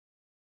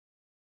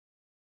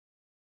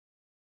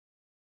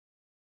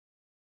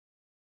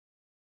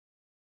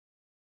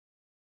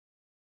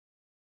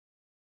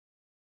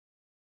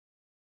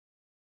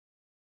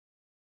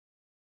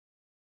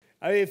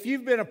If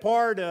you've been a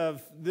part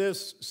of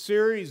this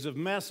series of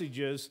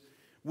messages,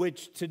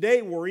 which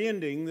today we're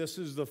ending, this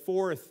is the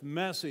fourth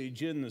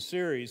message in the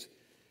series.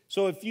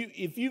 So if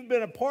you've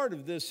been a part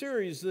of this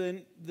series,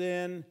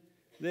 then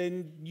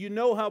you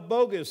know how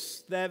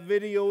bogus that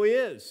video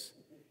is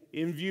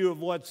in view of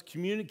what's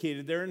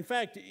communicated there. In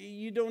fact,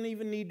 you don't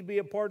even need to be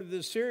a part of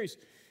this series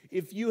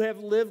if you have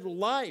lived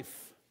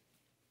life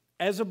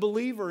as a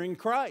believer in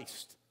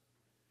Christ.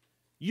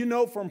 You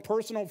know from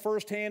personal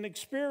firsthand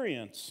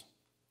experience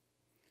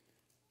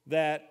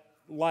that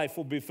life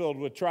will be filled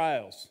with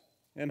trials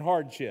and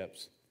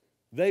hardships.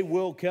 They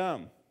will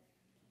come.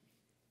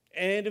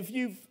 And if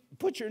you've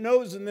put your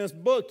nose in this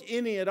book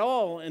any at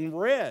all and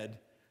read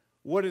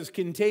what is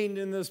contained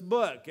in this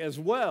book as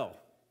well,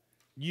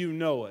 you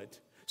know it.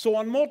 So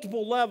on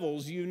multiple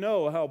levels, you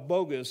know how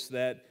bogus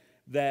that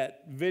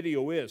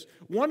video is.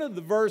 One of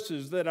the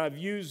verses that I've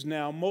used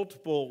now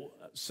multiple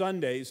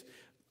Sundays,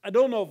 I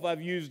don't know if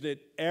I've used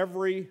it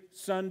every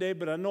Sunday,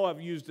 but I know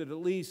I've used it at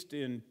least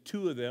in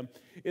two of them,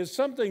 is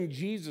something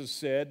Jesus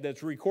said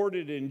that's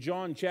recorded in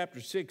John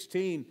chapter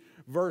 16,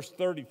 verse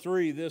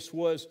 33. This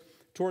was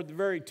toward the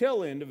very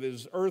tail end of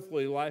his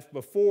earthly life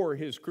before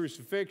his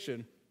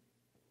crucifixion.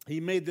 He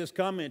made this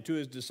comment to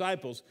his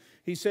disciples.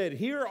 He said,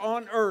 "Here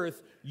on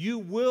earth you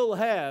will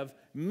have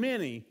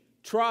many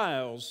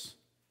trials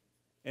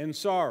and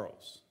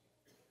sorrows."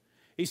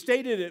 He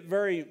stated it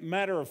very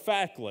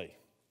matter-of-factly.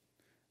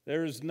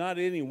 There's not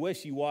any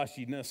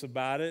wishy-washiness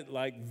about it,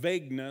 like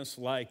vagueness,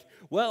 like,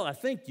 well, I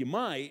think you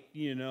might,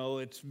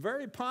 it's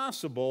very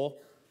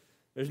possible.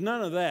 There's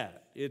none of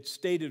that. It's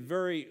stated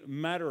very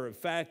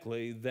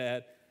matter-of-factly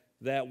that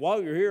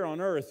while you're here on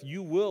earth,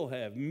 you will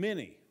have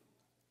many,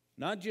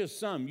 not just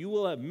some, you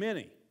will have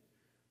many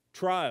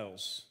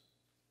trials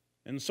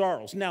and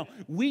sorrows. Now,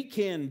 we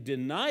can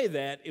deny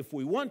that if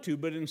we want to,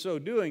 but in so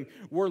doing,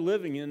 we're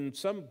living in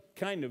some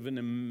kind of an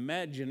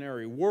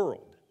imaginary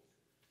world.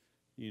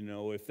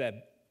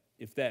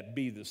 If that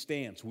be the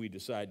stance we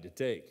decide to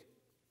take.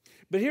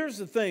 But here's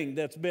the thing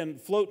that's been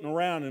floating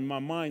around in my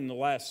mind the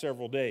last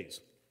several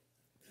days.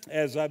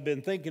 As I've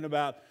been thinking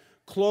about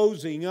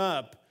closing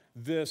up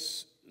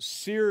this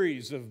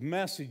series of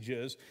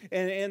messages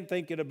and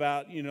thinking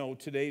about,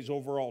 today's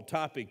overall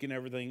topic and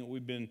everything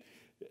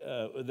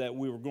that that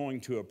we were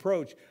going to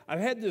approach, I've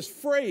had this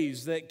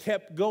phrase that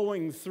kept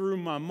going through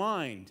my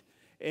mind.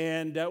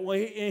 And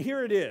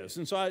here it is.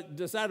 And so I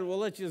decided,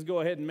 let's just go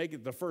ahead and make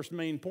it the first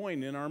main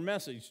point in our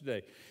message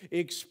today.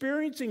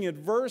 Experiencing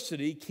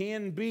adversity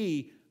can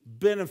be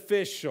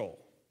beneficial.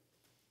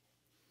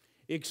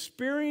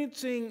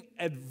 Experiencing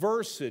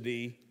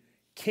adversity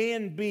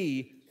can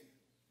be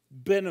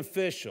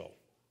beneficial.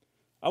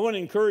 I want to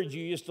encourage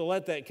you just to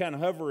let that kind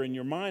of hover in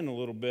your mind a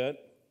little bit.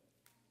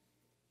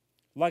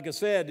 Like I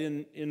said,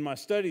 in my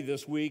study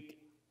this week,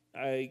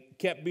 I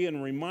kept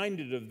being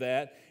reminded of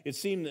that. It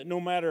seemed that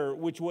no matter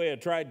which way I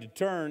tried to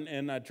turn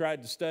and I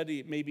tried to study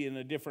it maybe in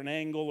a different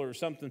angle or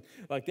something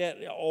like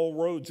that, all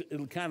roads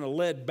kind of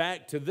led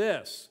back to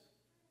this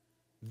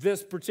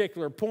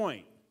particular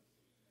point.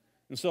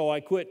 And so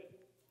I quit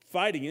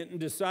fighting it and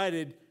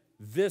decided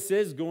this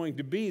is going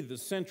to be the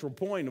central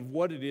point of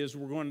what it is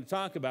we're going to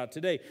talk about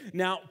today.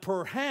 Now,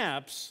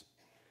 perhaps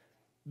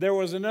there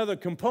was another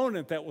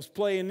component that was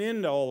playing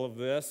into all of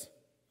this.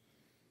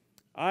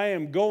 I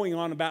am going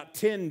on about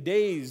 10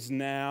 days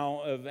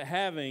now of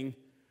having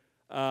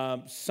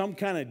some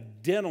kind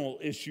of dental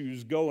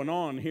issues going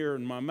on here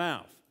in my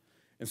mouth.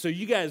 And so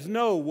you guys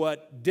know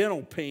what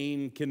dental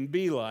pain can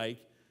be like,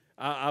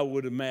 I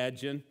would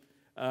imagine.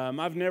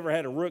 I've never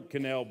had a root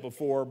canal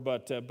before,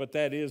 but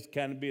that is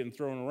kind of being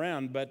thrown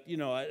around. But,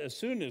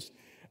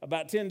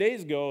 about 10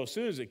 days ago, as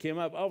soon as it came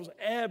up, I was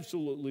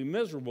absolutely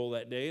miserable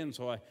that day. And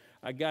so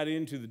I got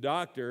into the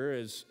doctor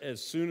as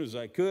soon as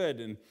I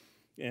could,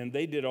 and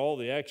they did all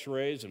the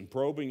x-rays and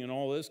probing and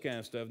all this kind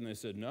of stuff. And they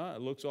said, no,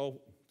 it looks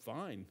all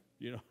fine.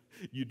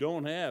 You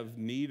don't have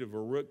need of a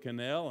root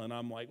canal. And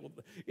I'm like, well,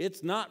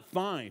 it's not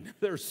fine.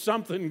 There's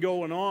something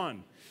going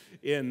on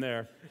in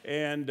there.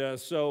 And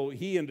so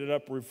he ended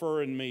up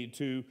referring me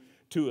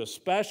to a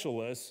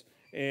specialist.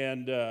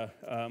 And,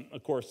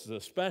 of course, the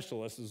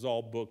specialist is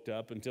all booked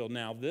up until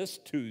now this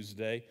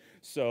Tuesday.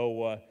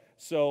 So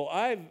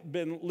I've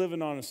been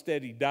living on a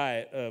steady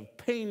diet of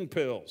pain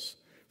pills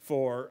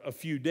for a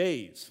few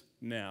days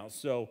now.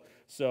 So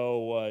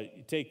you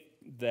take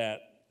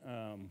that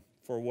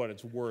for what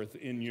it's worth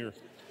in your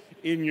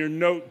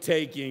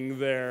note-taking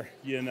there,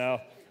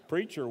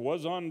 Preacher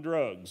was on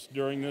drugs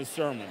during this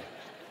sermon.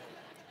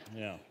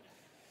 Yeah.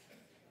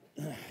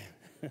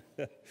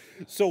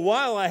 So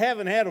while I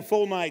haven't had a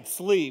full night's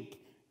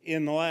sleep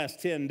in the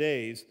last 10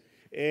 days,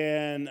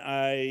 and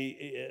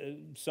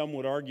some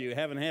would argue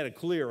haven't had a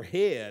clear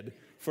head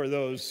for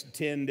those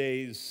 10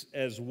 days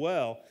as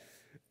well,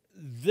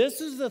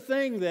 this is the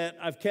thing that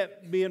I've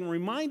kept being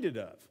reminded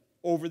of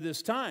over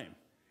this time,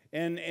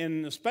 and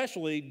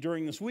especially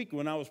during this week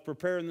when I was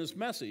preparing this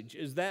message,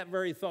 is that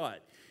very thought.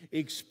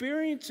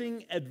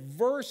 Experiencing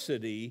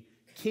adversity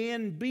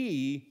can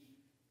be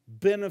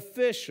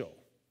beneficial.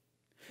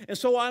 And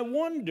so I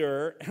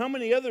wonder how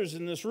many others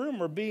in this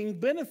room are being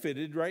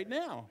benefited right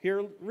now,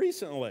 here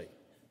recently.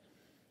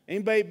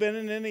 Anybody been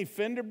in any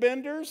fender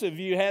benders? Have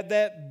you had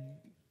that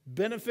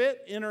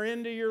benefit enter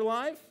into your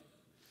life?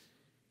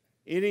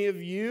 Any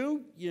of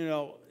you,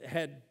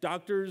 had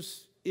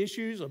doctor's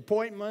issues,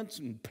 appointments,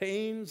 and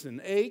pains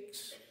and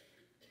aches?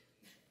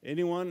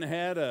 Anyone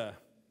had a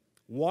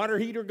water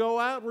heater go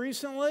out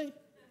recently?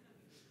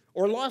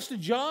 Or lost a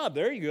job?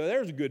 There you go.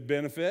 There's a good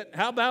benefit.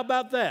 How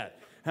about that?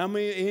 How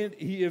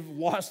many have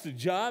lost a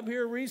job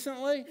here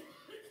recently?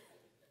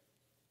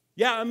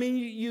 Yeah, I mean,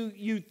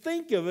 you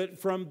think of it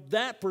from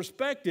that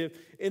perspective,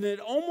 and it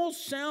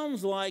almost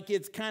sounds like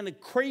it's kind of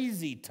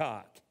crazy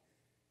talk.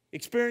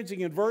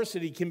 Experiencing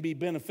adversity can be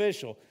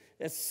beneficial.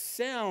 It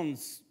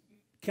sounds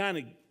kind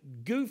of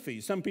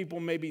goofy. Some people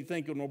may be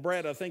thinking, well,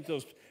 Brad, I think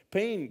those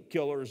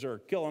painkillers are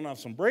killing off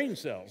some brain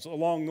cells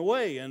along the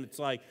way. And it's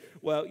like,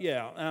 well,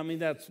 yeah, I mean,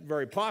 that's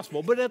very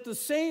possible. But at the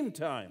same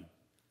time,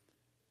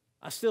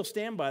 I still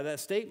stand by that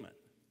statement.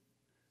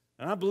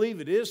 And I believe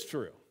it is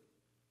true.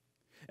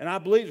 And I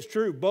believe it's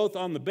true both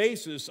on the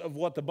basis of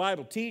what the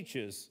Bible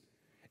teaches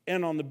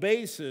and on the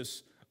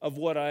basis of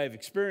what I have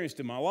experienced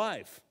in my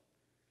life.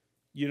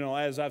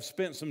 As I've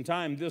spent some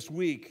time this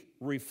week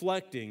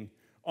reflecting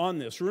on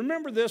this.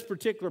 Remember this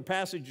particular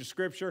passage of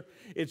Scripture?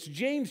 It's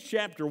James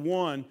chapter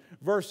 1,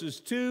 verses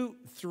 2,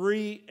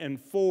 3,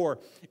 and 4.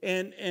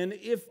 And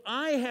if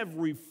I have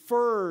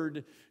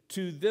referred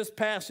to this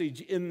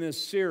passage in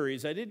this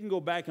series, I didn't go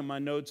back in my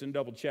notes and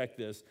double check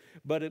this,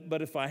 but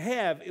if I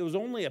have, it was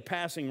only a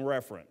passing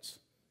reference.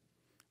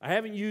 I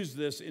haven't used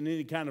this in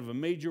any kind of a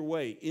major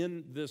way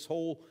in this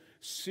whole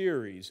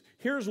series.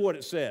 Here's what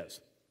it says.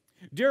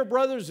 Dear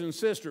brothers and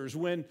sisters,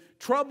 when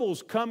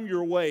troubles come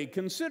your way,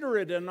 consider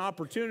it an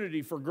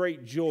opportunity for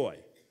great joy.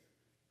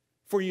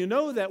 For you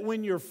know that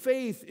when your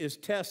faith is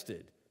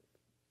tested,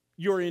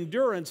 your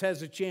endurance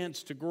has a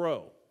chance to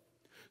grow.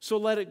 So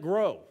let it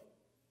grow.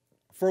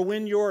 For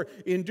when your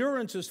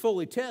endurance is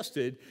fully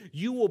tested,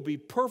 you will be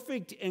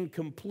perfect and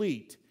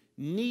complete,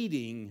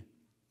 needing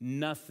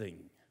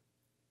nothing.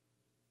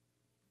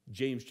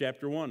 James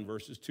chapter 1,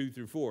 verses 2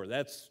 through 4.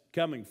 That's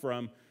coming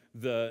from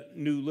the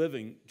New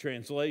Living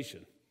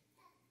Translation.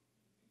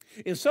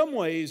 In some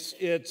ways,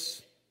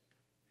 it's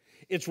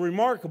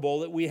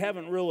remarkable that we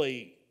haven't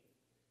really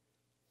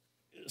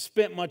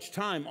spent much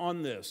time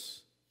on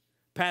this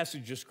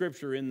passage of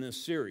Scripture in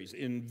this series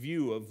in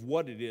view of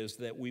what it is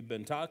that we've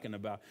been talking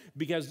about,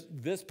 because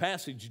this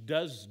passage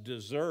does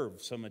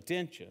deserve some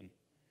attention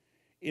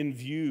in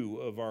view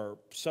of our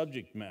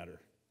subject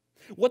matter.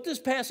 What this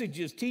passage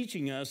is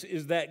teaching us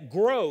is that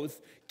growth,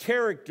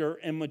 character,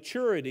 and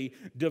maturity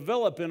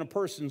develop in a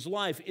person's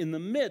life in the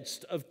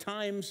midst of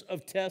times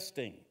of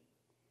testing.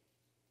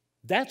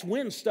 That's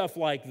when stuff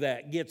like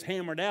that gets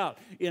hammered out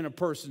in a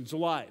person's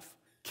life.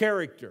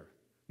 Character,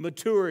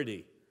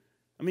 maturity.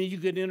 I mean, you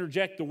could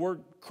interject the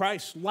word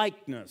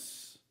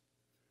Christ-likeness.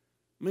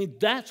 I mean,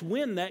 that's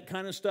when that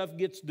kind of stuff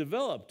gets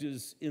developed,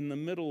 is in the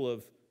middle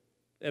of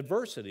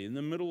adversity, in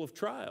the middle of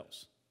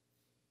trials.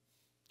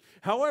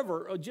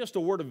 However, just a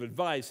word of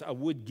advice I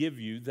would give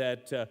you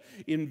that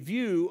in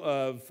view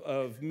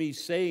of me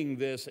saying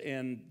this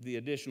and the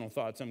additional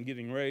thoughts I'm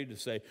getting ready to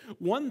say,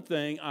 one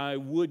thing I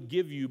would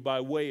give you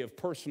by way of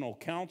personal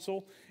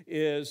counsel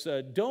is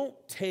don't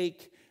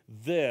take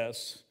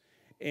this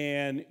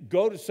and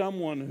go to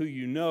someone who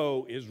you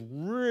know is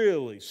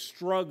really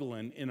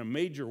struggling in a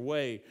major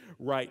way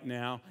right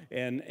now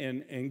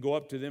and go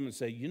up to them and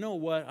say, you know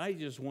what, I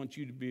just want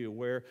you to be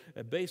aware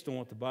that based on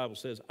what the Bible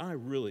says, I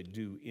really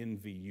do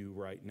envy you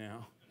right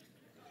now.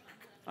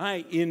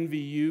 I envy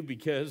you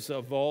because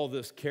of all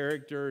this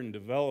character and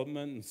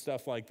development and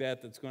stuff like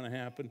that that's going to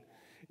happen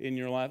in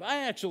your life.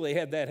 I actually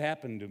had that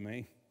happen to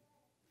me.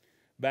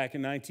 Back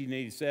in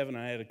 1987,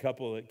 I had a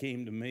couple that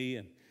came to me,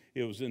 and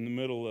it was in the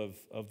middle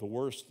of the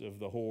worst of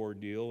the whole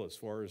ordeal as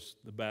far as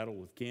the battle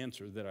with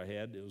cancer that I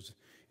had. It was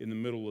in the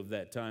middle of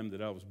that time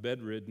that I was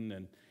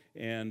bedridden,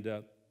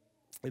 and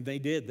they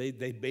did.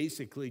 They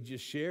basically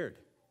just shared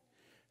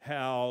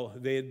how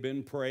they had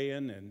been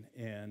praying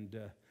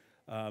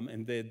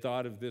and they had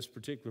thought of this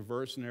particular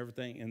verse and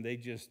everything, and they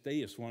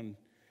just wanted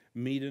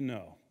me to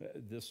know.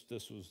 This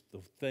was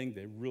the thing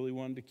they really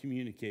wanted to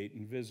communicate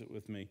and visit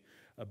with me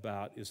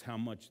about, is how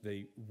much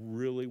they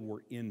really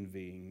were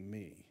envying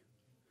me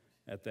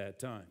at that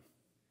time.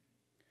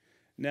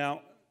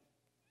 Now,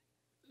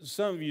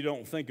 some of you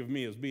don't think of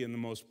me as being the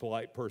most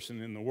polite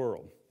person in the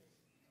world,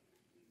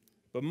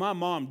 but my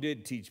mom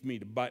did teach me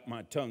to bite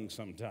my tongue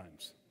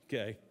sometimes,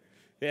 okay?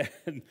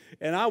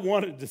 And I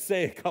wanted to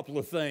say a couple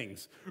of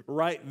things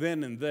right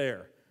then and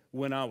there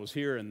when I was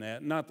hearing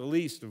that, not the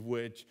least of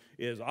which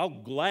is I'll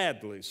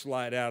gladly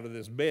slide out of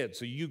this bed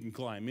so you can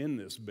climb in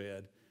this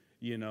bed,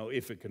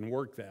 if it can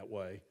work that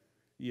way.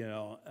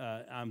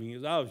 I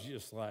mean, I was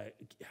just like,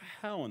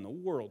 how in the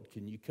world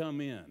can you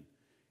come in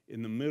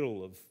the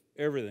middle of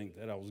everything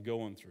that I was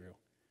going through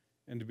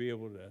and to be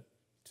able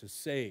to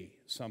say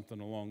something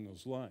along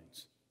those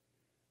lines?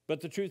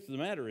 But the truth of the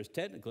matter is,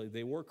 technically,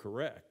 they were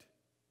correct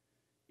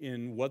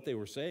in what they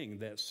were saying,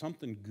 that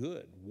something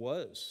good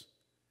was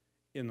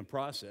in the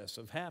process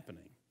of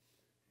happening.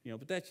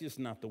 But that's just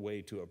not the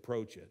way to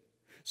approach it.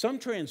 Some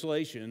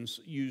translations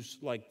use,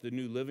 like the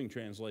New Living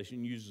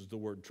Translation, uses the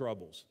word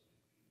troubles.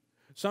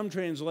 Some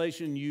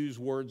translations use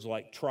words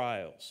like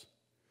trials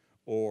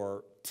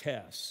or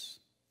tests.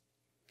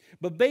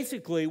 But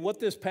basically, what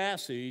this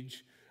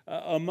passage,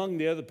 among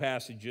the other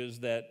passages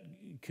that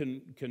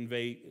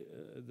convey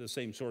the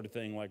same sort of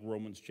thing, like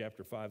Romans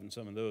chapter 5 and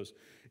some of those,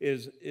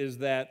 is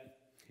that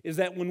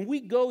when we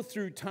go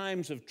through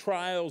times of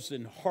trials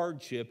and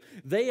hardship,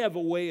 they have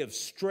a way of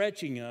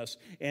stretching us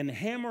and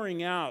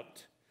hammering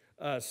out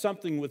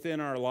something within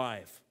our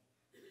life.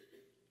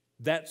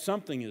 That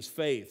something is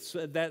faith.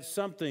 So that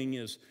something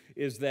is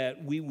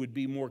that we would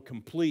be more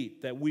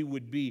complete, that we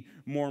would be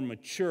more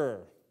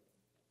mature,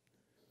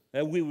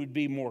 that we would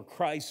be more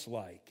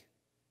Christ-like.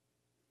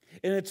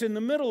 And it's in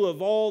the middle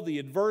of all the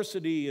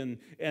adversity and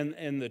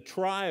the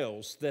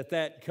trials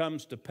that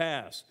comes to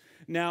pass.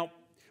 Now,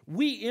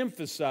 we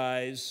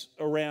emphasize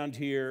around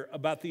here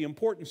about the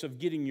importance of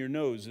getting your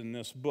nose in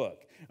this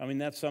book. I mean,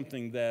 that's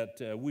something that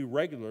we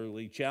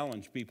regularly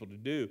challenge people to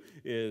do,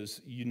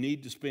 is you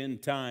need to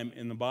spend time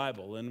in the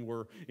Bible. And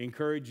we're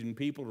encouraging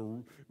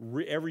people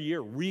to every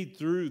year read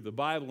through the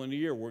Bible in a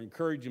year. We're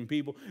encouraging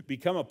people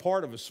become a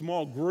part of a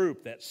small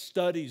group that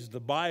studies the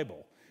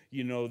Bible,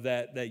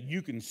 that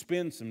you can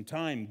spend some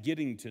time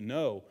getting to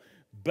know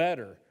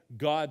better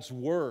God's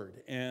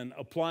Word and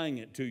applying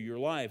it to your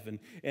life.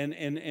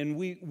 And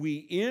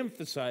we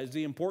emphasize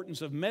the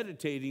importance of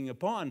meditating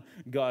upon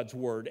God's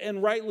Word,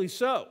 and rightly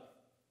so.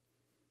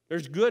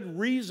 There's good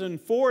reason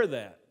for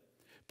that.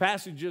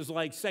 Passages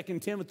like 2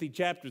 Timothy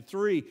chapter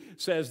 3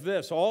 says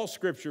this: all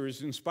Scripture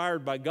is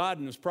inspired by God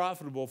and is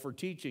profitable for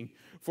teaching,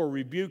 for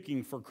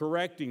rebuking, for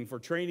correcting, for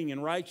training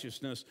in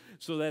righteousness,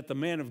 so that the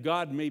man of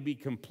God may be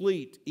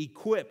complete,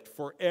 equipped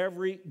for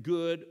every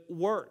good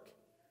work.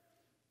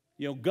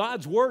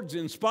 God's Word's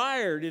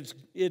inspired.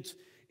 It's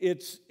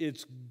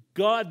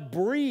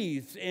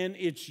God-breathed, and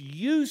it's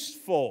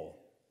useful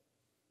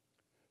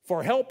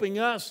for helping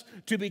us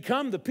to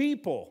become the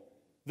people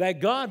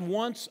that God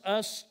wants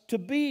us to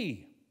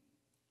be.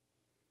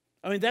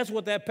 I mean, that's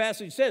what that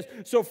passage says.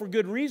 So for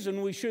good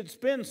reason, we should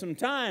spend some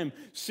time,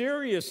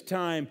 serious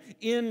time,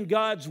 in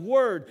God's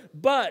Word.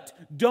 But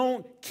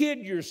don't kid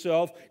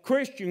yourself.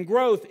 Christian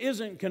growth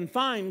isn't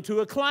confined to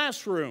a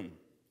classroom.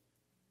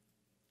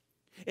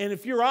 And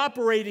if you're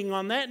operating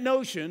on that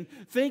notion,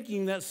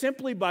 thinking that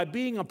simply by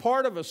being a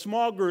part of a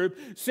small group,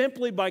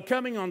 simply by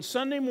coming on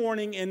Sunday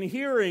morning and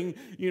hearing,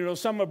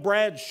 some of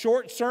Brad's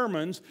short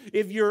sermons,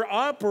 if you're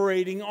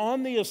operating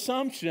on the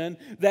assumption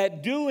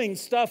that doing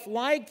stuff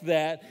like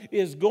that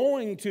is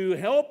going to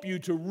help you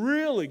to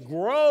really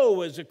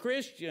grow as a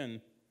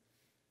Christian,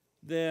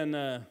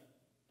 then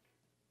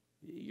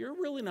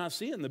you're really not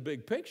seeing the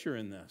big picture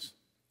in this.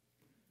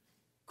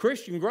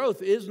 Christian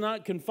growth is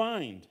not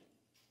confined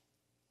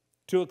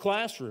to a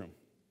classroom.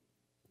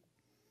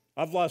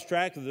 I've lost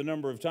track of the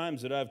number of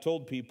times that I've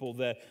told people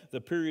that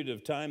the period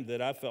of time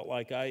that I felt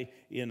like I,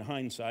 in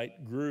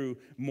hindsight, grew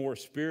more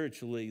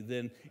spiritually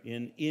than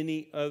in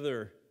any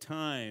other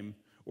time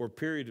or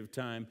period of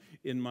time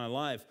in my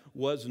life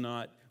was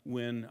not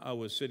when I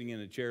was sitting in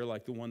a chair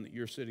like the one that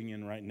you're sitting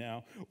in right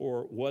now,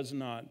 or was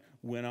not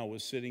when I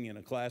was sitting in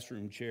a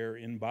classroom chair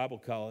in Bible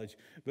college,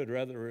 but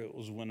rather it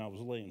was when I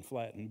was laying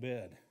flat in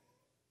bed.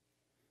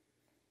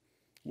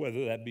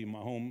 Whether that be my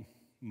own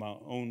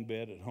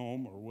bed at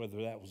home, or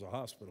whether that was a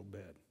hospital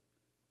bed,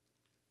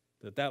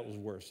 that was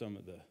where some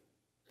of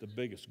the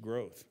biggest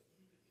growth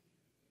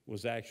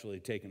was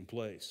actually taking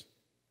place.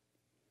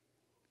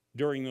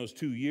 During those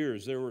 2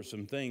 years, there were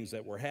some things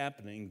that were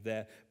happening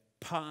that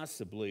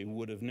possibly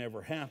would have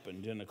never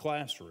happened in a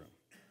classroom.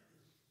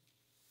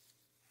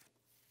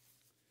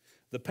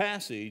 The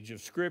passage of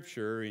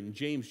Scripture in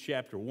James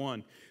chapter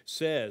 1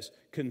 says,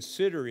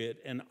 "Consider it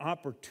an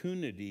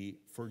opportunity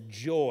for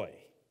joy."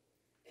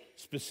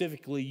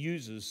 Specifically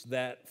uses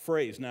that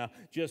phrase. Now,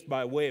 just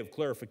by way of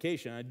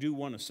clarification, I do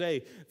want to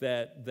say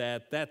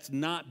that's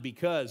not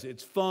because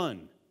it's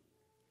fun.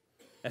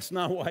 That's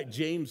not why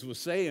James was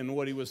saying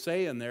what he was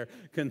saying there.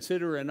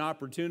 Consider an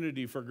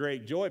opportunity for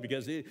great joy,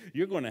 because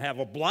you're going to have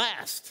a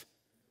blast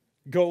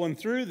going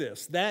through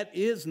this. That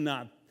is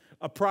not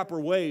a proper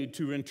way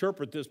to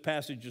interpret this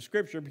passage of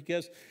Scripture,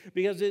 because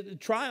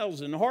trials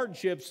and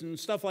hardships and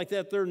stuff like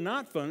that, they're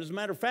not fun. As a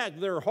matter of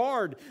fact, they're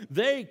hard.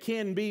 They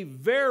can be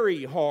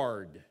very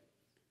hard.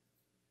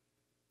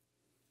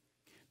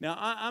 Now,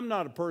 I'm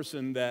not a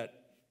person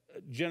that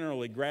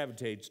generally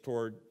gravitates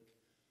toward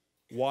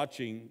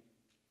watching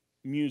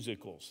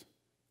musicals,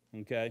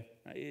 okay?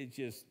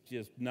 It's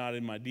just not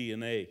in my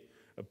DNA,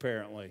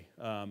 apparently.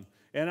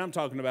 And I'm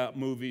talking about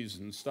movies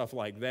and stuff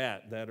like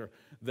that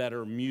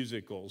are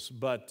musicals.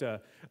 But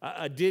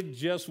I did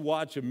just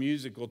watch a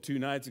musical 2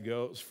 nights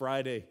ago. It was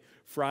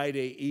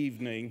Friday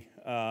evening.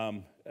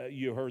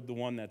 You heard the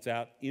one that's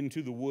out,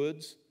 Into the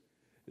Woods.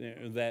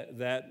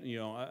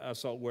 I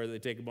saw where they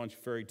take a bunch of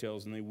fairy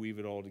tales and they weave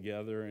it all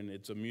together, and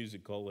it's a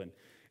musical.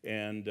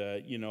 And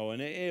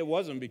and it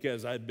wasn't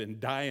because I'd been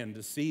dying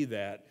to see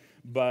that,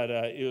 but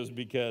it was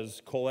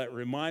because Colette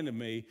reminded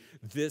me,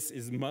 this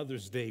is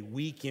Mother's Day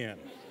weekend.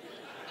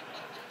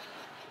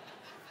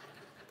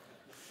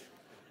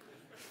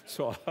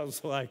 So I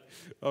was like,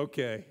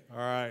 okay, all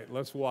right,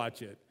 let's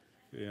watch it.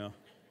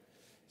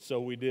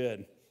 So we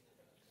did.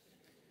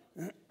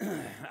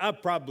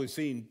 I've probably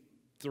seen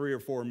 3 or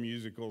 4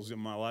 musicals in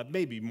my life,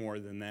 maybe more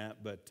than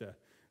that, but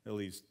at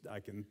least I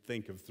can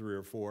think of 3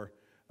 or 4.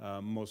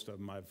 Most of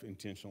them I've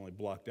intentionally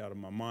blocked out of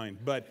my mind.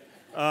 But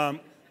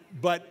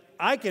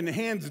I can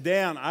hands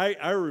down,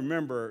 I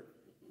remember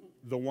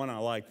the one I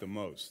liked the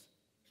most.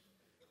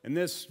 And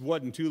this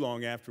wasn't too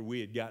long after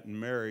we had gotten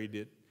married.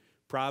 It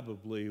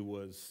probably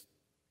was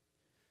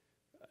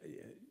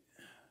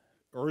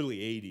early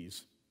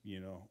 80s.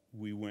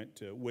 We went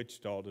to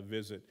Wichita to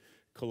visit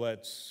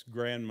Colette's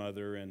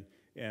grandmother,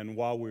 and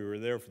while we were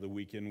there for the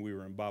weekend, we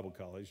were in Bible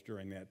college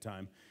during that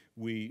time.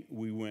 We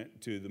went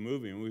to the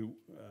movie and we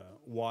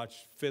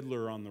watched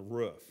Fiddler on the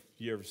Roof.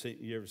 You ever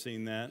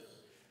seen that?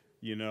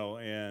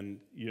 And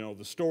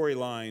the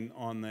storyline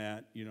on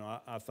that,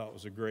 I thought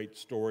was a great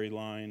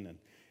storyline and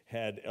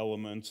had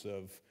elements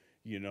of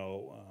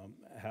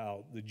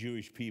how the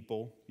Jewish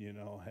people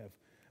have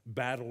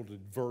battled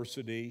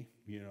adversity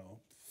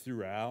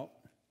throughout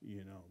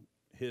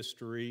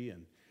history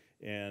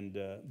and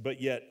but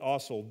yet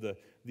also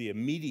the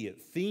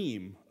immediate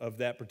theme of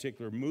that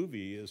particular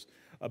movie is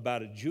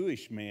about a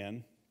Jewish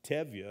man,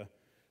 Tevye,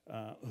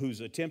 who's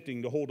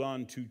attempting to hold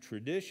on to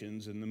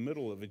traditions in the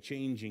middle of a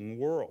changing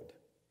world.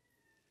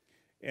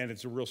 And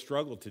it's a real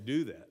struggle to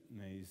do that.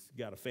 And he's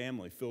got a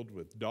family filled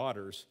with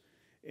daughters.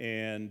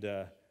 And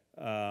at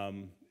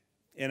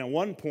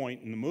one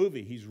point in the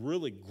movie, he's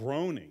really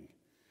groaning,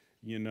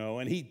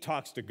 and he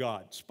talks to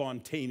God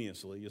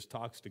spontaneously. He just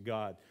talks to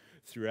God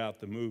throughout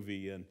the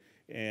movie.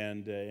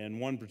 And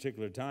one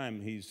particular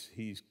time,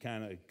 he's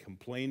kind of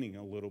complaining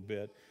a little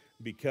bit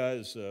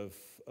because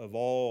of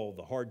all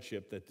the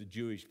hardship that the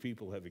Jewish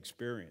people have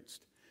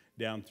experienced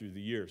down through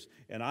the years.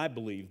 And I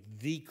believe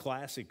the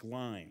classic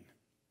line,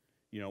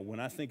 when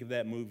I think of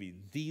that movie,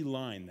 the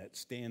line that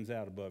stands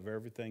out above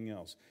everything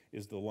else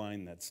is the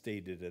line that's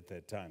stated at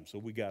that time. So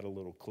we got a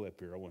little clip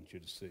here I want you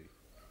to see.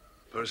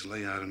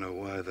 Personally, I don't know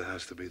why there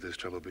has to be this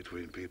trouble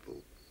between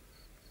people,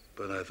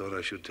 but I thought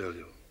I should tell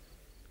you.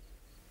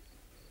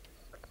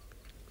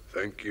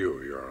 Thank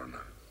you, Your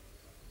Honor.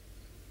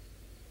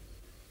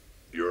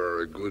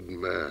 You're a good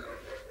man.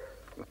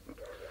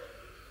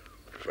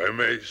 If I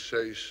may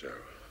say so.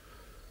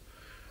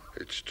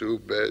 It's too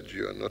bad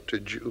you're not a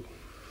Jew.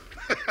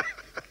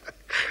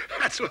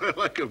 That's what I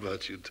like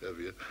about you,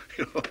 Tevye.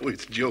 You're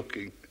always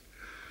joking.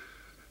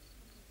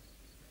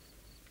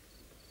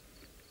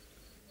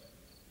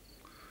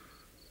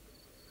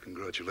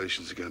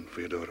 Congratulations again for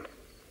your daughter.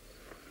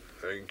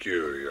 Thank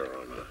you, Your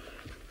Honor.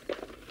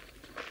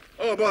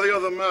 Oh, about the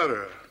other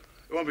matter.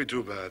 It won't be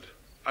too bad.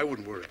 I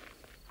wouldn't worry.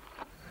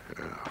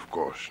 Of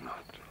course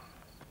not.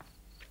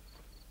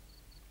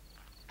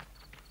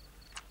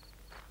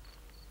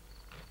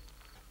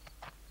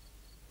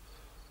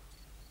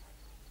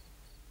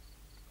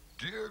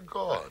 Dear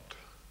God,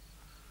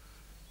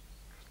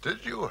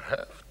 did you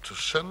have to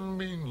send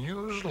me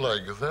news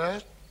like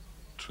that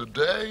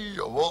today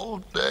of all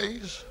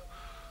days?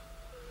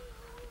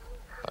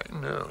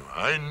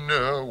 I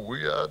know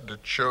we are the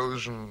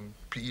chosen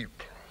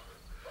people.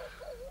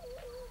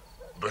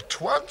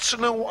 But once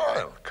in a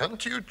while,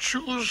 can't you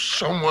choose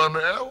someone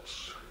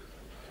else?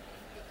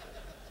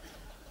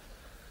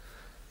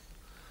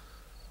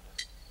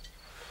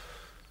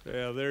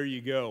 Yeah, there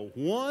you go.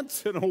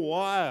 Once in a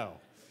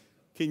while,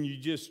 can you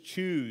just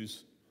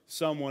choose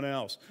someone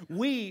else?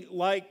 We,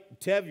 like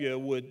Tevye,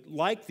 would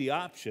like the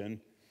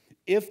option,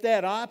 if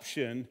that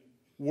option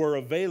were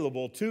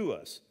available to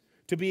us,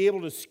 to be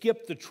able to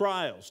skip the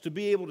trials, to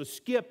be able to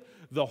skip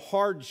the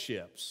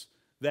hardships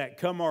that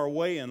come our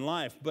way in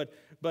life. But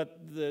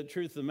the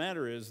truth of the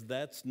matter is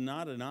that's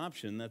not an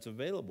option that's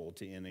available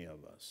to any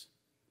of us.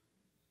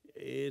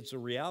 It's a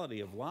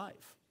reality of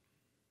life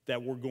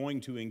that we're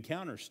going to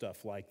encounter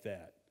stuff like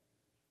that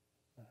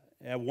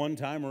at one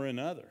time or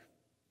another.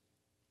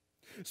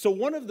 So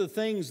one of the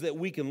things that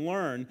we can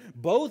learn,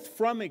 both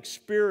from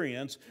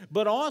experience,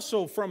 but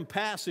also from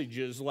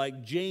passages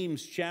like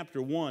James chapter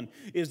 1,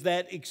 is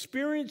that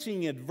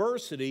experiencing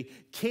adversity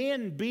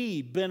can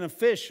be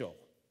beneficial.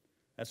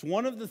 That's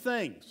one of the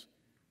things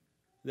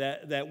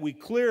that we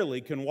clearly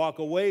can walk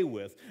away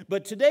with.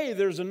 But today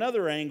there's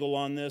another angle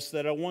on this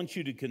that I want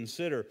you to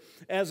consider.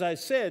 As I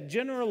said,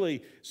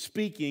 generally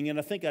speaking, and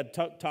I think I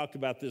talked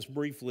about this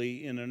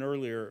briefly in an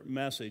earlier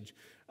message,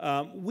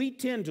 we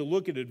tend to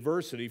look at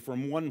adversity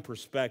from one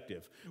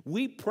perspective.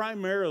 We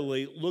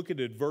primarily look at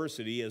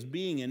adversity as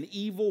being an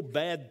evil,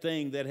 bad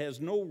thing that has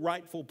no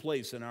rightful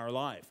place in our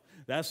life.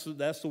 That's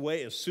the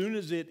way. As soon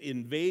as it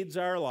invades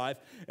our life,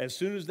 as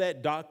soon as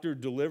that doctor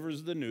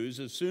delivers the news,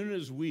 as soon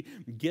as we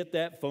get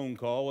that phone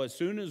call, as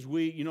soon as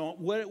we,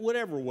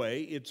 whatever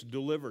way it's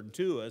delivered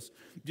to us,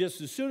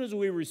 just as soon as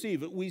we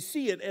receive it, we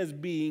see it as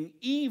being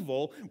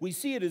evil. We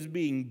see it as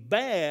being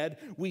bad.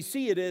 We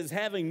see it as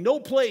having no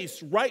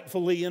place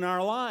rightfully in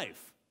our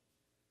life.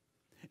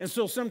 And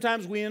so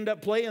sometimes we end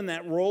up playing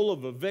that role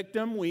of a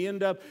victim. We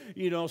end up,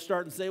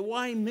 starting to say,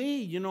 why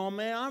me?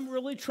 Man, I'm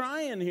really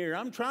trying here.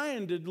 I'm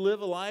trying to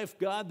live a life,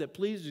 God, that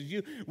pleases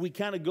you. We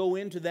kind of go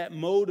into that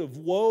mode of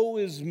woe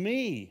is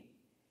me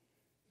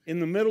in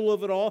the middle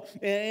of it all.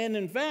 And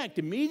in fact,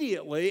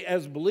 immediately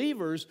as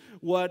believers,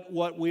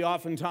 what we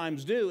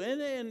oftentimes do,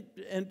 and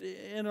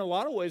in a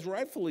lot of ways,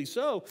 rightfully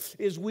so,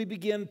 is we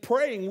begin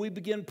praying. We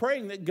begin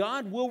praying that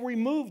God will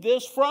remove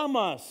this from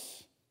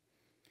us.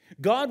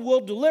 God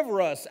will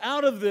deliver us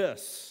out of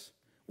this,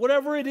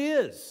 whatever it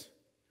is.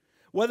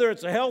 Whether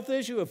it's a health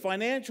issue, a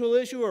financial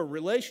issue, a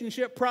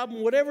relationship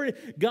problem, whatever it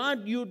is,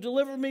 God, you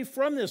deliver me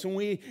from this. And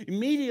we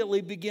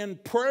immediately begin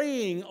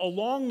praying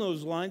along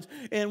those lines,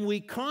 and we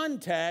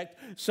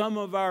contact some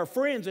of our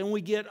friends, and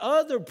we get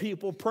other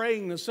people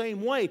praying the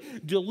same way.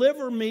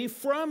 Deliver me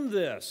from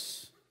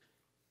this.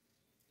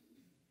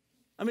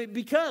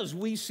 Because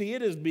we see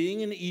it as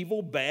being an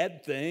evil,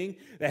 bad thing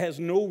that has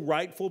no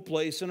rightful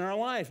place in our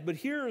life. But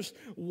here's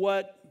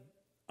what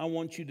I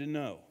want you to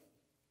know.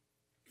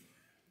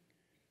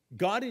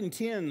 God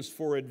intends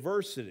for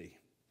adversity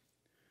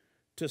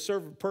to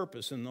serve a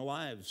purpose in the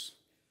lives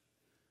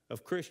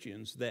of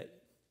Christians that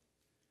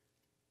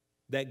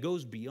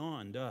goes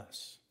beyond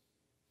us.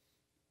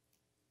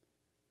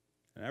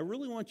 And I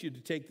really want you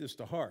to take this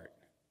to heart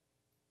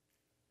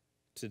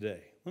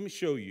today. Let me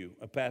show you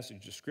a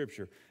passage of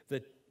Scripture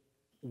that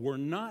we're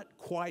not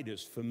quite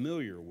as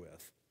familiar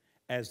with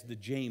as the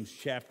James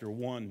chapter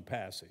 1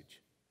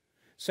 passage.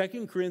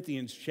 2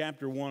 Corinthians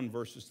chapter 1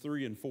 verses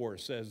 3 and 4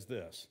 says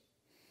this.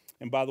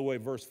 And by the way,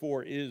 verse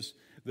 4 is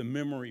the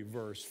memory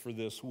verse for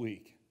this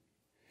week.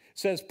 It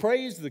says,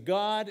 praise the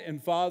God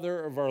and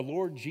Father of our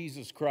Lord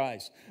Jesus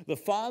Christ, the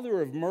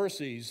Father of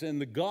mercies and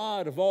the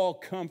God of all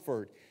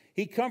comfort.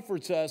 He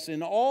comforts us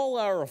in all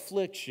our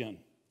affliction,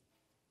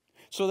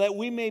 so that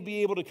we may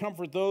be able to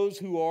comfort those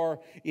who are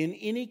in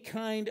any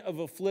kind of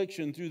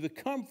affliction through the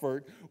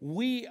comfort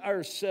we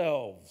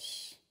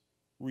ourselves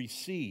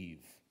receive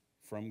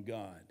from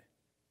God.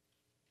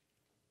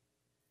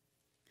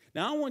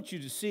 Now I want you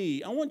to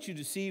see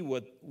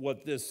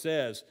what this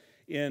says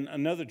in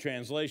another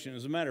translation.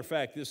 As a matter of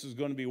fact, this is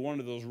going to be one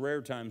of those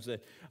rare times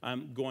that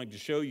I'm going to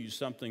show you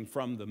something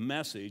from the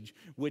Message,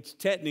 which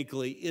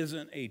technically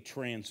isn't a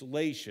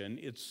translation.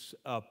 It's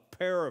a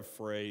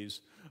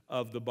paraphrase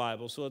of the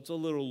Bible, so it's a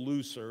little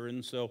looser,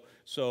 and so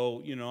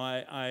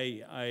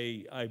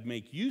I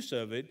make use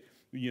of it,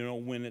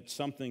 when it's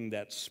something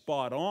that's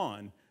spot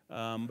on.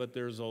 But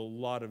there's a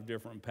lot of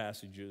different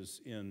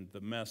passages in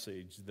the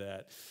Message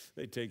that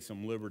they take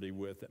some liberty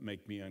with that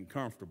make me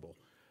uncomfortable.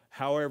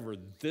 However,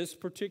 this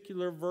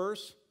particular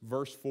verse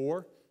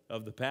 4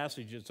 of the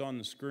passage that's on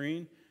the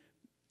screen,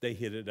 they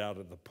hit it out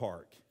of the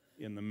park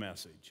in the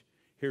Message.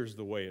 Here's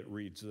the way it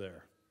reads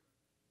there.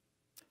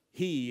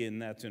 He,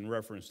 and that's in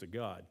reference to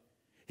God,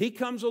 He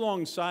comes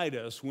alongside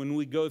us when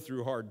we go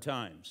through hard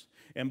times.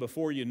 And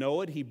before you know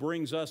it, He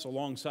brings us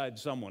alongside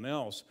someone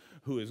else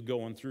who is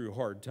going through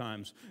hard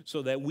times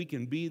so that we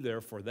can be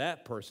there for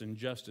that person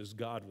just as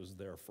God was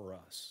there for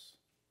us.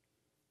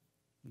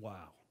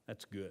 Wow,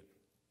 that's good.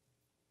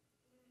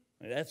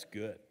 That's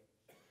good.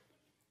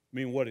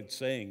 What it's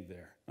saying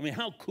there.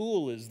 How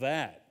cool is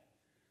that?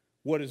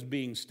 What is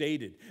being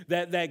stated.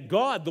 That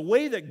God, the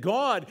way that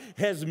God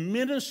has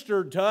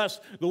ministered to us,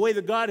 the way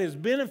that God has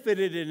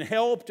benefited and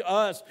helped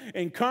us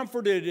and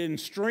comforted and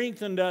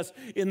strengthened us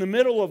in the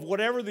middle of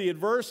whatever the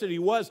adversity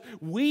was,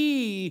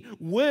 we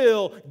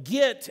will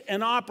get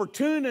an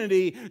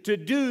opportunity to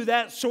do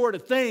that sort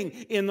of thing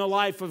in the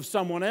life of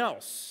someone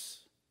else.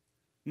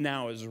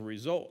 Now, as a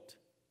result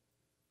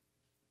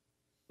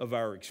of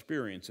our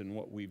experience and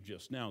what we've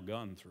just now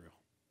gone through.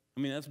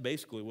 That's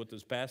basically what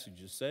this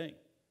passage is saying.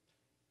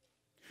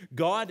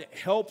 God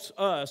helps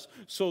us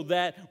so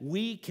that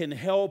we can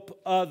help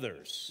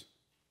others.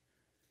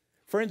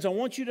 Friends, I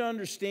want you to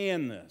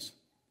understand this.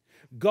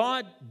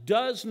 God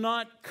does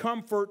not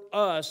comfort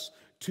us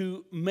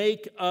to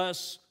make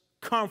us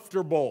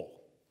comfortable.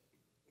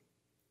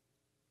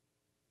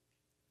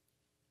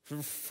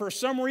 For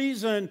some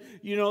reason,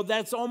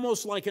 that's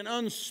almost like an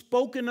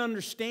unspoken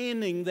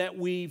understanding that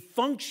we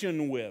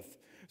function with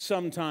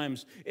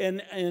sometimes.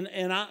 And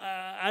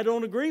I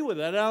don't agree with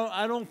that.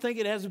 I don't think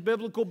it has a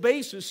biblical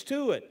basis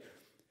to it.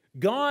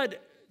 God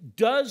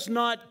does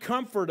not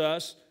comfort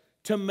us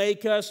to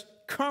make us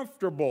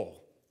comfortable.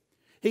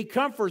 He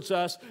comforts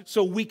us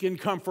so we can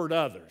comfort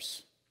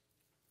others.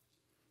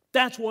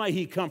 That's why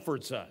He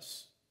comforts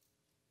us.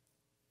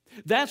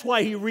 That's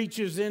why He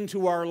reaches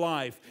into our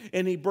life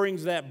and He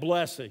brings that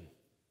blessing,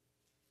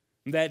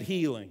 that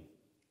healing,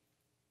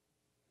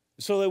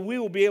 so that we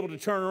will be able to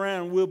turn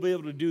around and we'll be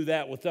able to do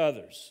that with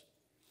others.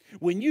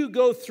 When you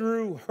go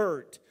through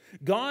hurt,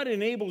 God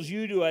enables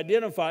you to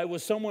identify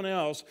with someone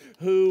else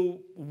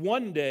who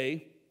one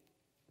day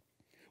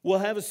will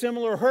have a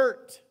similar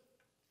hurt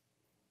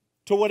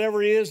to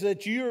whatever it is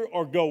that you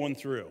are going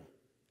through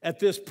at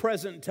this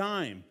present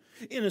time.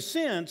 In a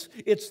sense,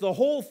 it's the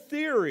whole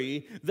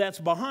theory that's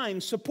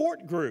behind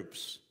support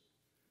groups.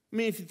 I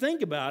mean, if you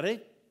think about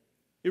it,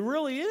 it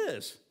really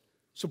is.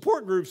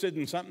 Support groups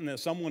isn't something that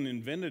someone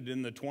invented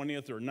in the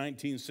 20th or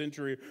 19th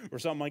century or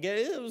something like that.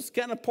 It was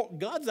kind of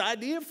God's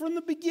idea from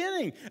the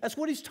beginning. That's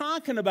what he's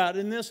talking about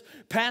in this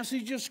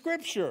passage of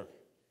Scripture.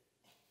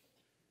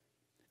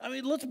 I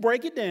mean, let's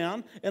break it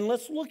down and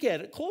let's look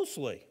at it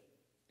closely.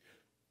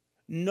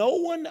 No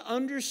one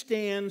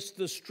understands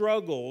the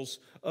struggles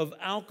of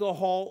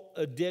alcohol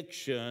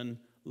addiction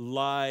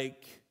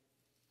like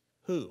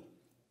who?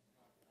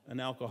 An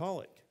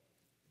alcoholic.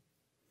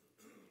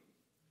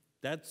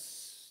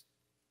 That's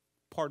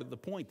part of the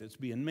point that's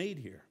being made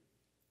here.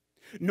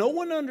 No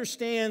one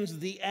understands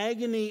the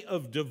agony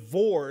of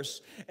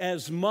divorce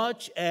as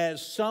much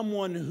as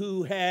someone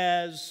who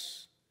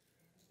has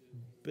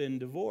been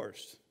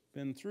divorced,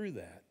 been through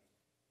that.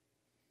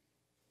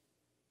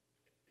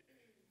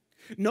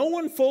 No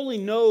one fully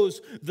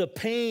knows the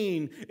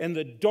pain and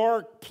the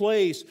dark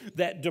place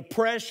that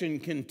depression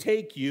can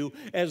take you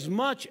as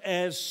much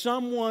as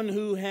someone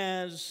who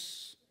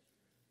has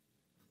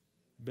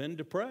been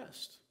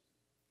depressed.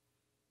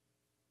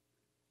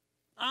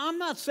 I'm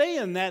not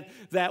saying that,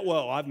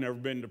 well, I've never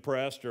been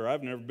depressed or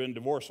I've never been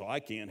divorced, so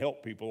I can't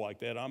help people like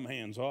that. I'm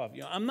hands off.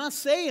 I'm not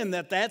saying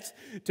that that's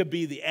to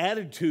be the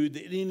attitude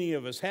that any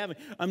of us have.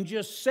 I'm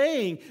just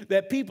saying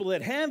that people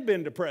that have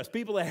been depressed,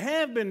 people that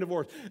have been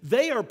divorced,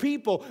 they are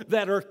people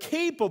that are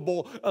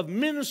capable of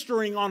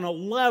ministering on a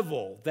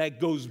level that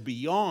goes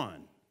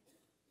beyond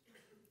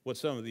what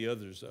some of the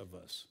others of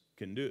us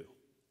can do.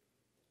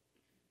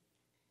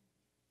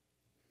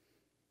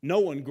 No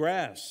one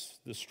grasps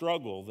the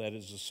struggle that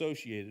is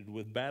associated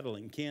with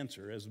battling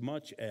cancer as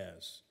much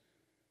as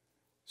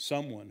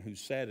someone who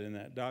sat in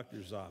that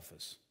doctor's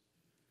office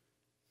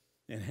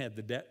and had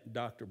the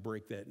doctor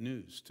break that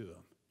news to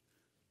them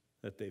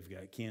that they've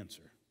got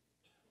cancer.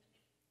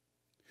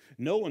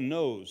 No one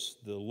knows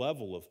the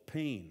level of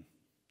pain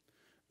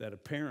that a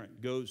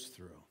parent goes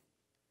through,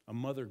 a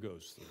mother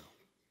goes through,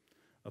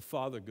 a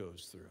father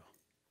goes through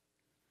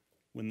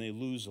when they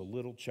lose a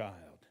little child.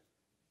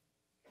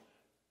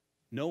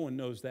 No one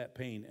knows that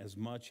pain as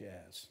much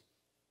as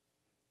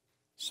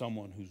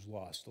someone who's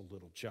lost a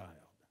little child.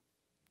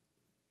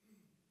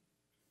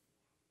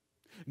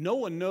 No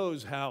one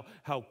knows how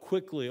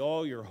quickly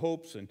all your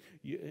hopes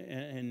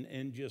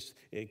and just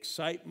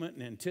excitement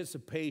and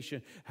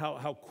anticipation,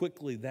 how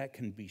quickly that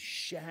can be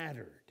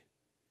shattered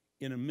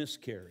in a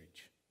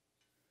miscarriage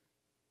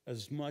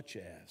as much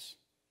as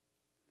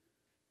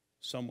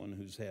someone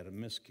who's had a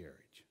miscarriage.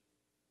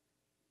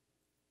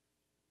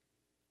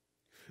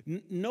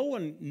 No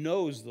one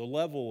knows the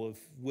level of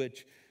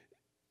which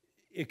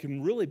it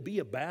can really be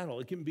a battle.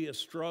 It can be a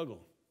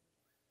struggle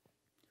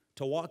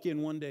to walk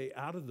in one day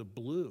out of the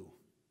blue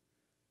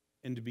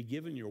and to be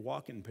given your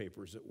walk-in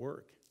papers at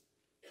work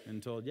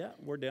and told, yeah,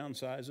 we're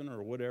downsizing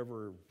or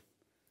whatever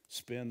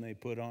spin they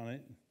put on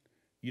it.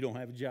 You don't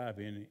have a job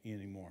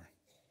anymore.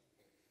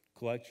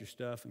 Collect your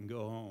stuff and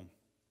go home.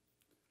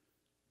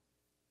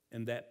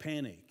 And that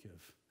panic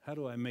of how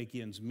do I make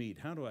ends meet?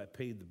 How do I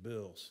pay the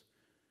bills?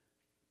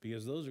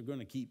 Because those are going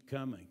to keep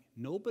coming.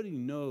 Nobody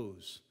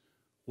knows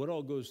what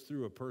all goes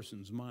through a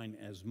person's mind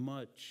as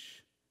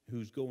much,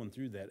 who's going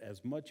through that,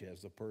 as much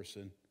as the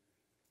person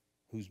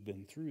who's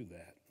been through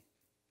that.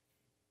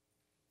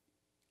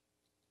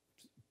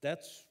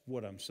 That's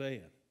what I'm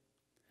saying.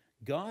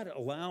 God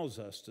allows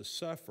us to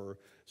suffer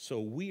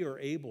so we are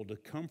able to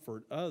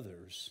comfort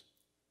others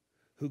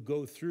who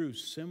go through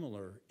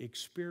similar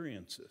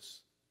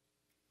experiences.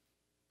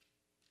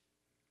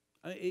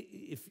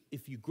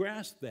 If you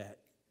grasp that,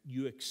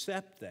 you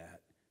accept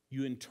that,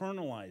 you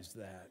internalize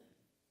that,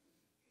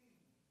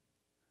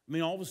 I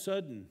mean, all of a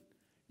sudden,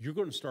 you're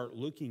going to start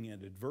looking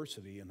at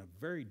adversity in a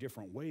very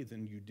different way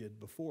than you did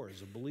before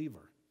as a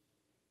believer.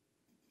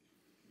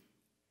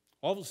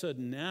 All of a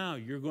sudden now,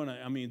 you're going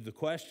to, the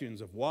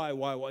questions of why,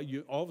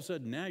 all of a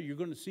sudden now you're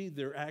going to see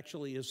there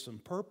actually is some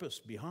purpose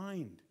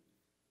behind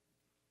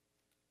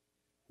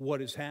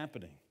what is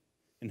happening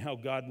and how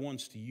God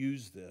wants to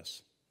use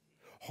this.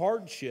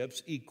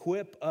 Hardships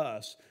equip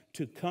us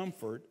to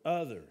comfort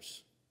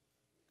others.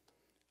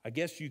 I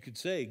guess you could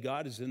say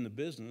God is in the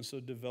business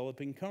of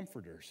developing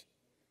comforters.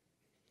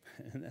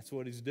 And that's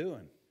what he's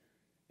doing.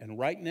 And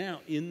right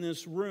now in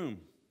this room,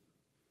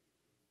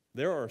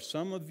 there are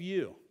some of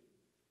you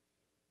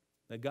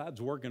that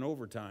God's working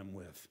overtime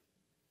with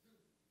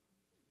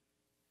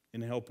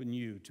in helping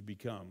you to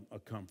become a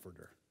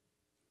comforter.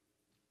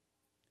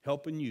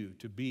 Helping you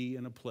to be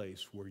in a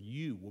place where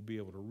you will be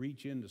able to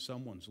reach into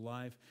someone's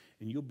life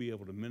and you'll be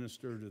able to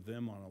minister to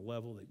them on a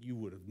level that you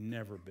would have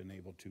never been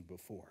able to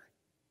before.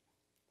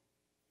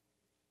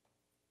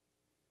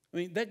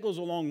 That goes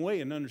a long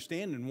way in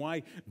understanding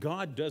why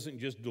God doesn't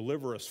just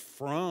deliver us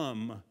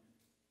from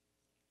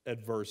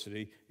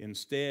adversity.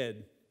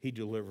 Instead, he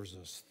delivers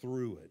us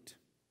through it.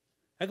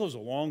 That goes a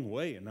long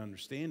way in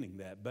understanding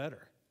that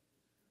better.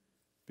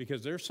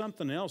 Because there's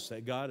something else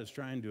that God is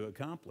trying to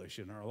accomplish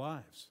in our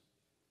lives.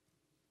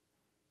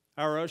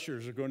 Our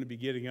ushers are going to be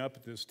getting up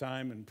at this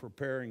time and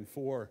preparing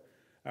for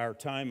our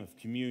time of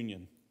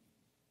communion.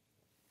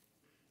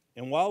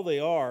 And while they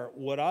are,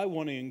 what I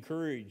want to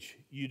encourage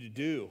you to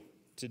do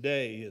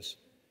today is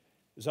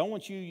I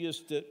want you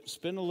just to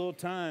spend a little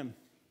time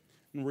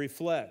and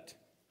reflect.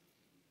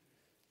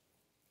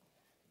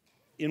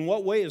 In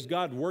what way is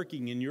God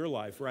working in your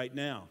life right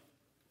now?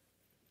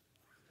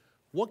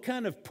 What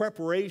kind of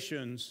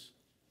preparations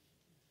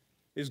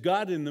is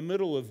God in the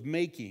middle of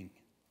making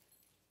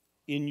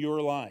in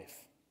your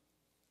life?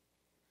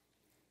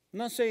 I'm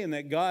not saying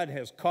that God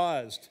has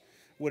caused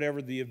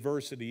whatever the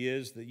adversity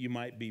is that you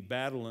might be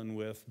battling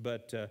with,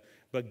 but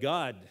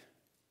God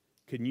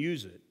can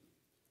use it.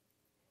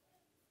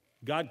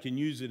 God can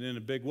use it in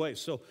a big way.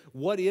 So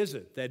what is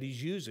it that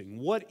he's using?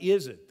 What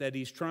is it that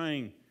he's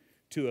trying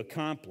to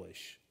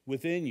accomplish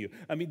within you?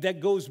 I mean, that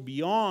goes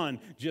beyond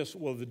just,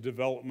 the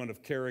development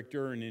of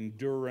character and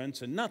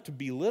endurance, and not to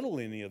belittle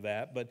any of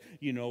that, but,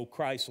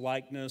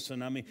 Christ-likeness,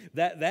 and I mean,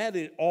 that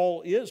it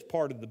all is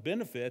part of the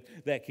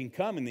benefit that can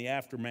come in the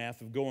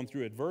aftermath of going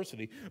through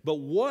adversity.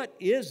 But what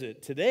is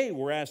it? Today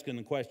we're asking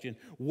the question,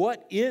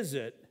 what is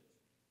it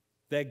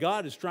that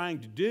God is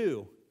trying to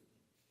do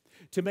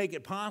to make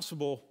it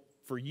possible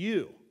for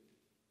you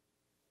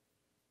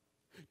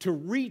to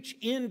reach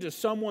into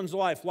someone's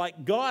life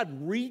like God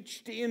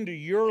reached into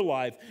your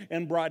life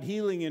and brought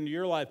healing into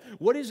your life?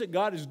 What is it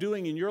God is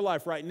doing in your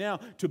life right now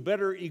to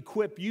better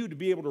equip you to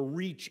be able to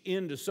reach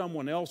into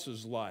someone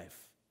else's life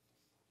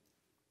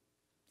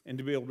and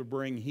to be able to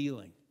bring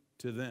healing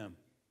to them?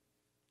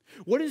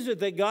 What is it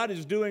that God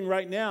is doing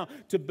right now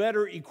to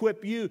better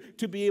equip you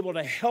to be able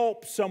to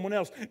help someone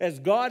else? As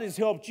God has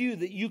helped you,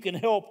 that you can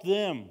help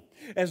them.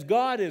 As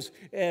God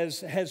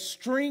has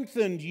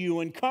strengthened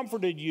you and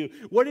comforted you,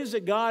 what is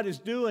it God is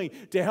doing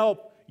to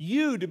help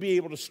you to be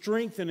able to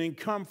strengthen and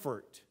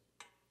comfort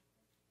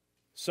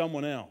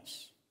someone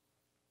else?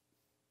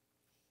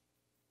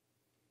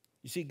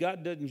 You see,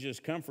 God doesn't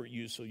just comfort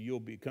you so you'll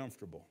be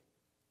comfortable.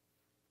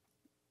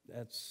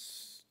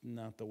 That's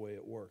not the way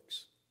it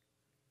works.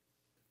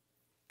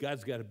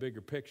 God's got a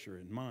bigger picture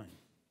in mind.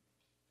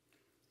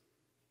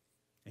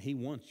 And he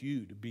wants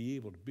you to be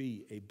able to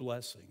be a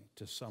blessing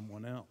to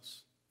someone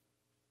else.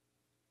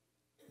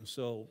 And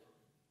so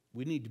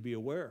we need to be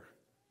aware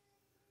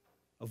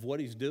of what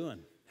he's doing,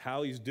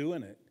 how he's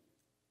doing it.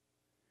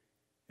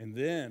 And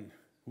then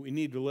we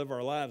need to live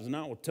our lives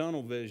not with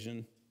tunnel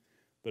vision,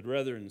 but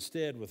rather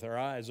instead with our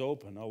eyes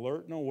open,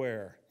 alert and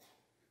aware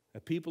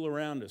of people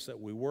around us that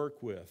we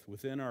work with,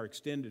 within our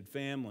extended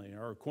family,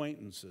 our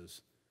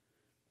acquaintances,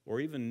 or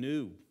even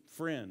new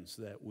friends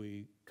that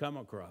we come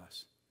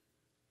across,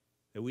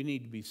 that we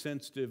need to be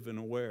sensitive and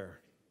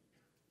aware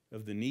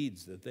of the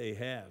needs that they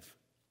have,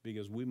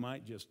 because we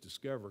might just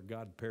discover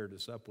God paired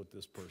us up with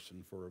this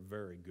person for a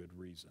very good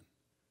reason.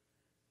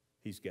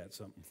 He's got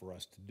something for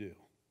us to do,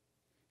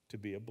 to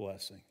be a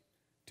blessing,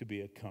 to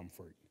be a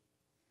comfort,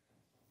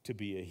 to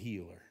be a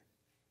healer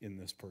in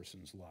this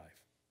person's life.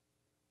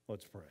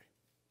 Let's pray.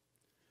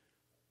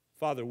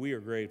 Father, we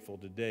are grateful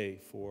today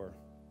for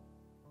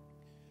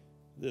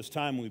this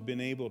time we've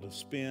been able to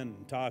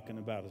spend talking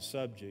about a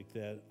subject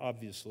that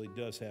obviously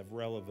does have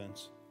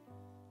relevance.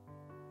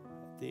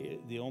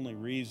 The only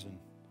reason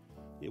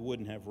it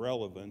wouldn't have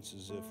relevance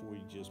is if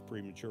we just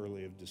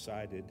prematurely have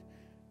decided,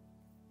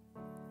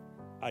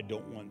 I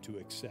don't want to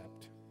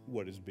accept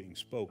what is being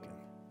spoken.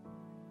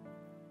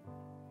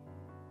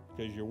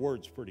 Because your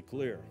word's pretty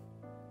clear.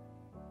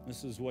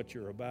 This is what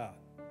you're about.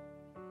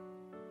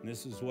 And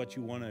this is what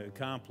you want to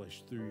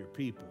accomplish through your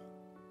people.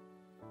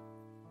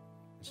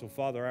 So,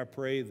 Father, I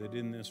pray that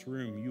in this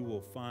room you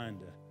will find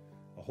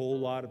a whole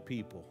lot of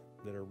people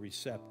that are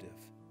receptive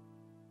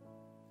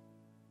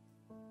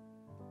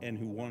and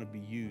who want to be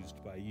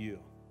used by you.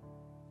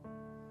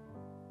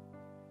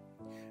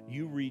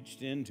 You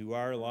reached into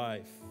our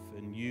life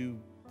and you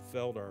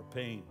felt our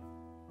pain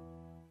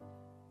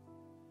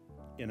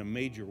in a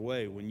major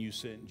way when you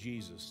sent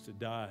Jesus to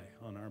die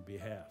on our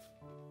behalf.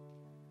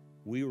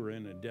 We were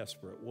in a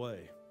desperate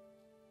way,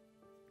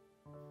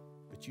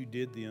 but you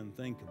did the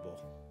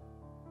unthinkable.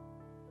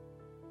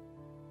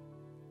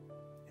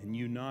 And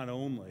you not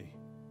only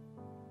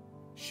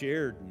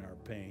shared in our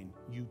pain,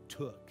 you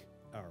took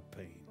our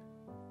pain.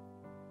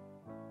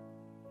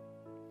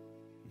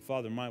 And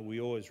Father, might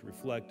we always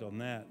reflect on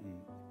that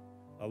and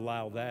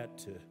allow that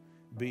to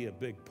be a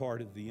big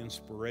part of the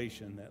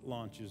inspiration that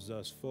launches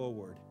us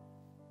forward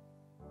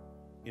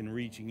in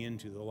reaching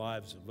into the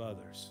lives of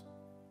others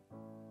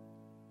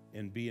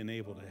and being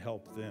able to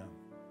help them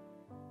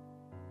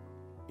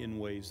in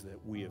ways that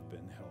we have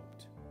been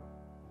helped.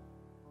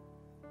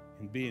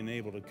 And being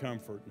able to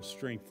comfort and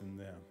strengthen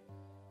them.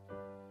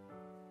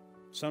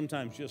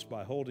 Sometimes just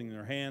by holding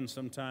their hand,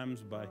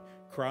 sometimes by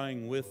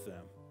crying with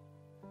them,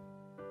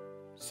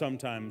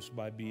 sometimes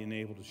by being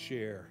able to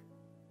share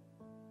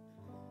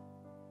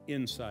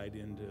insight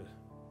into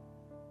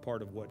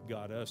part of what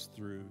got us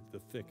through the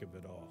thick of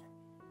it all.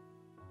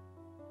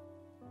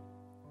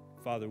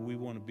 Father, we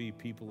want to be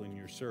people in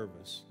your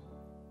service.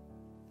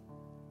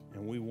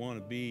 And we want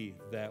to be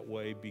that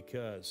way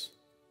because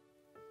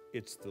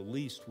it's the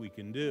least we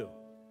can do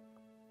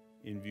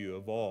in view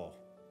of all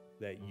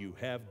that you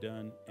have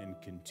done and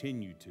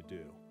continue to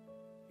do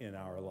in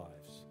our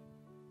lives.